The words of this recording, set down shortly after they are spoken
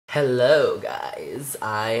Hello guys,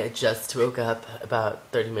 I just woke up about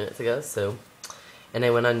 30 minutes ago, and I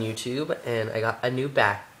went on YouTube and I got a new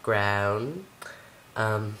background.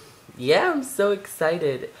 Yeah, I'm so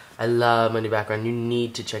excited. I love my new background. You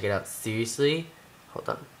need to check it out. Seriously, hold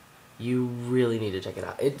on. You really need to check it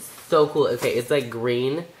out. It's so cool. Okay, it's like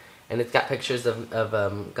green and it's got pictures of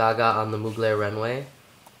Gaga on the Mugler runway.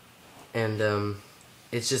 And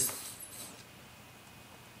it's just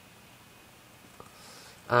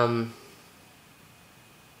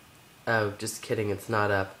oh, just kidding, it's not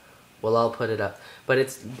up. Well, I'll put it up. But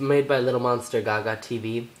it's made by Little Monster Gaga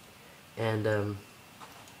TV. And, oh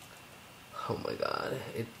my god,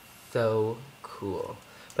 it's so cool.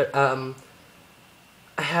 But, I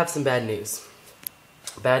have some bad news.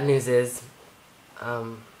 Bad news is,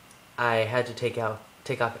 I had to take off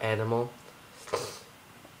Animal,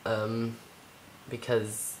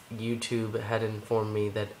 because YouTube had informed me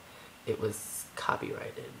that it was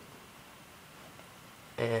copyrighted.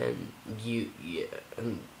 And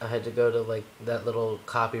and I had to go to like that little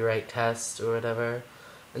copyright test or whatever,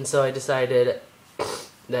 and so I decided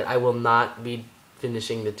that I will not be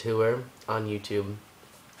finishing the tour on YouTube.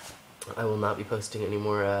 I will not be posting any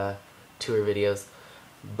more tour videos,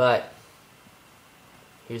 but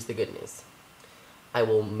here's the good news. I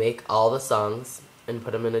will make all the songs and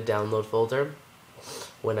put them in a download folder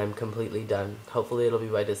when I'm completely done. Hopefully it'll be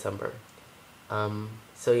by December.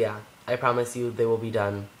 So yeah, I promise you they will be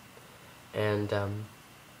done. And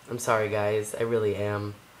I'm sorry guys, I really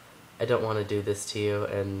am. I don't want to do this to you,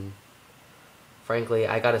 and frankly,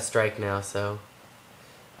 I got a strike now, so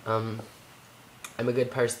I'm a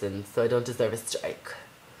good person, so I don't deserve a strike.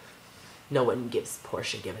 No one gives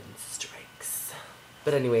Portia Gibbons strikes.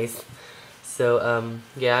 But anyways, so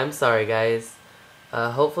yeah, I'm sorry guys.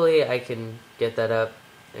 Hopefully I can get that up,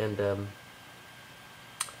 and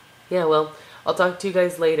yeah, well, I'll talk to you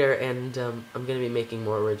guys later, and I'm gonna be making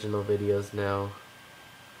more original videos now,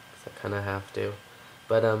 'cause I kinda have to.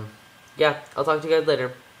 But yeah, I'll talk to you guys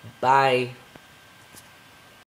later. Bye!